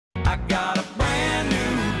I got a brand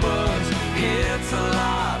new buzz. It's a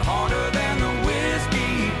lot harder than the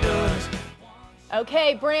whiskey does.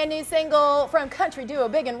 Okay, brand new single from country duo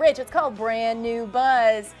Big and Rich. It's called Brand New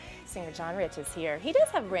Buzz. Singer John Rich is here. He does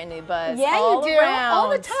have brand new buzz. Yeah, all you do. around. All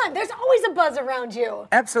the time. There's always a buzz around you.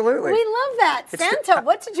 Absolutely. We love that. Santa,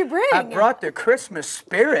 what did you bring? I brought the Christmas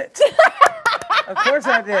spirit. Of course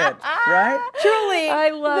I did, right? Truly, I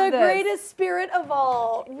love the this. greatest spirit of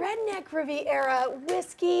all. Redneck Riviera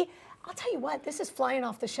Whiskey. I'll tell you what, this is flying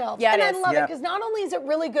off the shelves. Yeah, it and is. I love it Yeah. because not only is it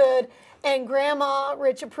really good and Grandma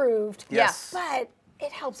Rich approved, Yes. but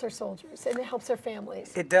it helps our soldiers and it helps their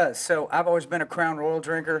families. It does. So I've always been a Crown Royal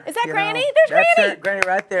drinker. Is that you Granny? know. There's That's Granny. Granny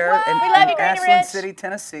right there. What? In, We love in you, Granny Ashland Rich. City,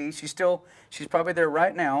 Tennessee. She's probably there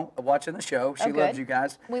right now watching the show. She Oh, loves good. you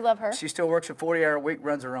guys. We love her. She still works a 40-hour week,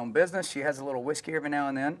 runs her own business. She has a little whiskey every now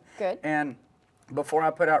and then. Good. And before I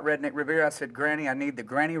put out Redneck Riviera, I said, Granny, I need the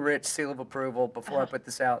Granny Rich seal of approval before I put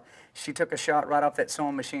this out. She took a shot right off that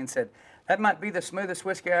sewing machine and said, that might be the smoothest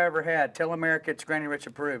whiskey I ever had. Tell America it's Granny Rich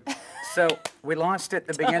approved. So we launched it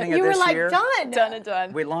the beginning of You this were like, year. done. Done and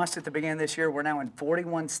done. We launched at the beginning of this year. We're now in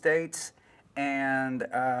 41 states, and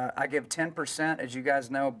I give 10%, as you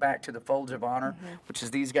guys know, back to the Folds of Honor, which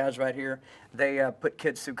is these guys right here. They put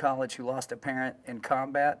kids through college who lost a parent in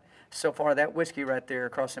combat. So far, that whiskey right there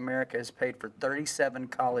across America has paid for 37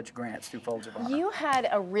 college grants through Folds of Honor. You had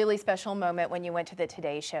a really special moment when you went to the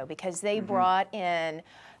Today Show because they brought in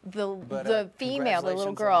the female, the little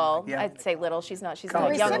congratulations girl. on that. Yeah. I'd say little. She's not. She's a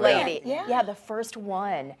College young recipient, lady. yeah. The first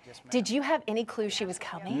one. Did you have any clue she was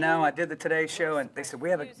coming? No, I did the Today Show, and they said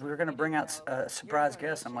we're going to bring out a surprise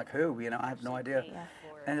guest. I'm like, who? You know, I have no idea.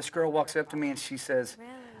 And this girl walks up to me and she says,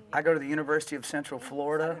 I go to the University of Central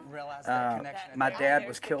Florida. My dad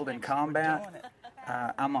was killed in combat.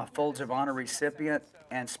 I'm a Folds of Honor recipient,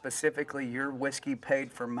 and specifically your whiskey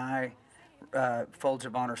paid for my Folds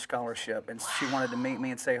of Honor scholarship. And she wanted to meet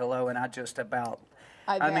me and say hello, and I just about...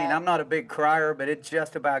 I mean, bet. I'm not a big crier, but it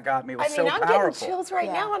just about got me. It was I so mean, I'm powerful. getting chills right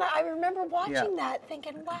Yeah. now, and I remember watching Yeah. that,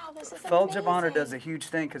 thinking, "Wow, this is Folds amazing." of Honor does a huge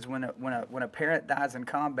thing because when a parent dies in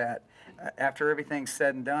combat, after everything's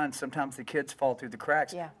said and done, sometimes the kids fall through the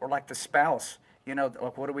cracks. Yeah. Or like the spouse, you know,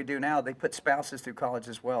 like what do we do now? They put spouses through college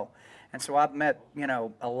as well. And so I've met, you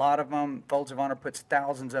know, a lot of them. Folds of Honor puts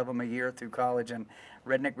thousands of them a year through college, and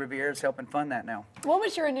Redneck Riviera is helping fund that now. What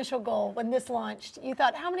was your initial goal when this launched? You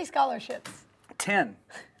thought, how many scholarships? 10.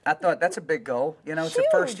 I thought that's a big goal. You know, it's the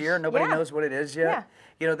first Huge. year. Nobody Yeah. knows what it is yet. Yeah.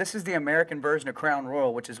 You know, this is the American version of Crown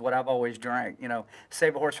Royal, which is what I've always drank. You know,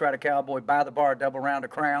 save a horse, ride a cowboy, buy the bar, double round a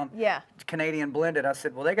Crown. Yeah. Canadian blended. I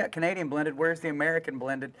said, well, they got Canadian blended. Where's the American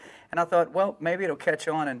blended? And I thought, well, maybe it'll catch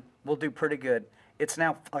on and we'll do pretty good. It's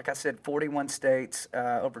now, like I said, 41 states,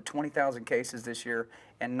 over 20,000 cases this year,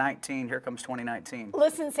 and 19. Here comes 2019.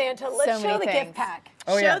 Listen, Santa, let's So show many the things. gift pack.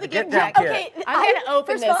 Oh, Show yeah, the the gift Get Down pack. kit. Okay, I'm gonna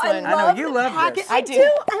open first of all, this one. I I know, love you the love packet. this. I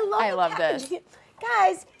do. I love the this. packaging.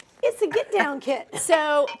 Guys, it's the Get Down kit.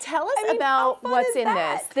 So tell us I mean, about how fun what's is in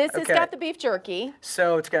that? this. This has Okay. got the beef jerky.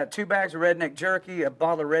 So it's got 2 bags of Redneck jerky, a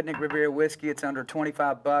bottle of Redneck Riviera whiskey. It's under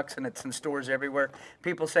 25 bucks, and it's in stores everywhere.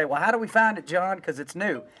 People say, well, how do we find it, John? Because it's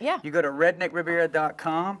new. Yeah. You go to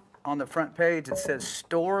redneckriviera.com. On the front page, it says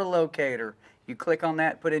store locator. You click on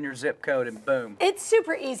that, put in your zip code, and boom. It's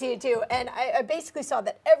super easy to do, and I basically saw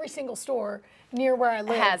that every single store near where I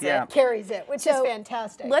live Has it. Yeah. carries it, which is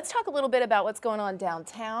fantastic. Let's talk a little bit about what's going on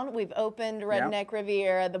downtown. We've opened Redneck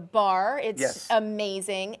Riviera, the bar. It's Yes.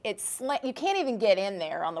 amazing. You can't even get in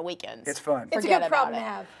there on the weekends. It's fun. It's a Forget good problem about to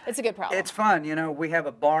it. have. It's a good problem. It's fun. You know, we have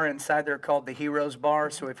a bar inside there called the Heroes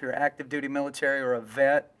Bar. So if you're active duty military or a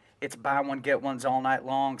vet, it's buy one, get ones all night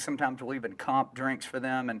long. Sometimes we'll even comp drinks for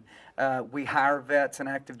them. And we hire vets and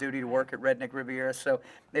active duty to work at Redneck Riviera. So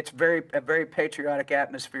it's a very patriotic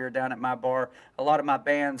atmosphere down at my bar. A lot of my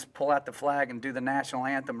bands pull out the flag and do the national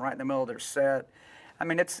anthem right in the middle of their set. I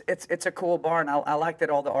mean, it's a cool bar, and I like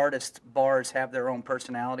that all the artist bars have their own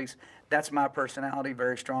personalities. That's my personality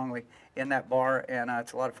very strongly in that bar, and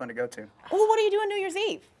it's a lot of fun to go to. Well, what are you doing New Year's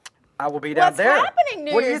Eve? I will be down What's there. happening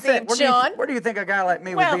New What do you Year's think? Eve, John? Where do you think a guy like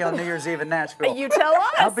me Well, would be on New Year's Eve in Nashville? You tell us.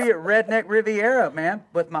 I'll be at Redneck Riviera, man,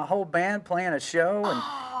 with my whole band playing a show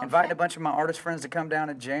and inviting a bunch of my artist friends to come down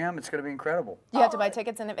and jam. It's going to be incredible. You have to buy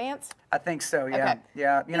tickets in advance? I think so, yeah. Okay.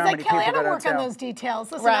 Yeah, you He's know how like, many Kelly, I people don't go work on downtown. those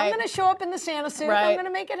details. Listen, Right. I'm going to show up in the Santa suit. Right. I'm going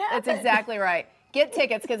to make it happen. That's exactly right. Get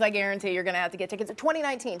tickets, because I guarantee you're going to have to get tickets.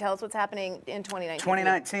 2019, tell us what's happening in 2019.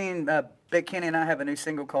 2019, Big Kenny and I have a new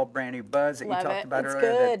single called Brand New Buzz that Love you talked it. about It's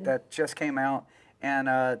earlier good. that just came out. And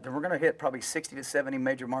then we're going to hit probably 60 to 70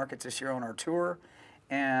 major markets this year on our tour.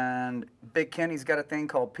 And Big Kenny's got a thing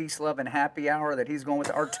called Peace, Love, and Happy Hour that he's going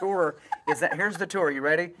with. Our tour is that. Here's the tour. You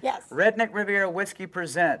ready? Yes. Redneck Riviera Whiskey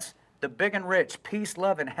presents the Big and Rich Peace,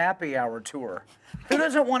 Love, and Happy Hour Tour. Who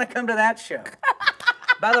doesn't want to come to that show?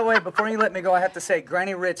 By the way, before you let me go, I have to say,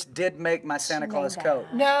 Granny Rich did make my Santa Claus coat.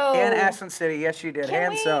 No. In Ashland City, yes, she did,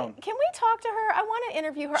 hand sewn. Can we talk to her? I want to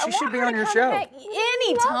interview her. She should be on your show.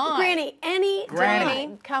 Anytime. Granny, anytime.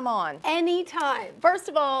 Granny, come on. Anytime. First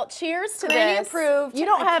of all, cheers to Granny this. approved. You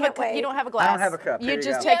don't I have can't a wait. you don't have a glass. I don't have a cup. You Here you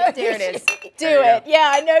just go. take it. There it is. Do There you it. go. Yeah,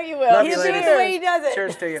 I know you will. Love you, He's ladies. the way he does it.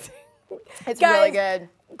 Cheers to you. It's Guys, really good.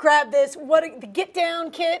 Grab this. The get down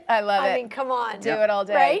kit. I love it. I mean, come on. Do it all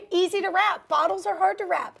day. Right? Easy to wrap. Bottles are hard to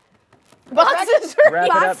wrap. Boxes Wrap it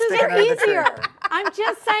up, Boxes stick it are under the tree. easier. I'm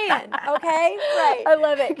just saying. Okay? Right. I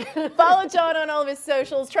love it. Follow John on all of his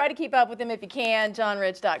socials. Try to keep up with him if you can.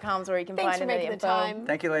 JohnRich.com is where you can Thanks find for him. making the info. time.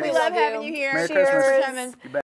 Thank you, ladies. We love you. having you here. Merry Cheers. Christmas. For coming. You bet.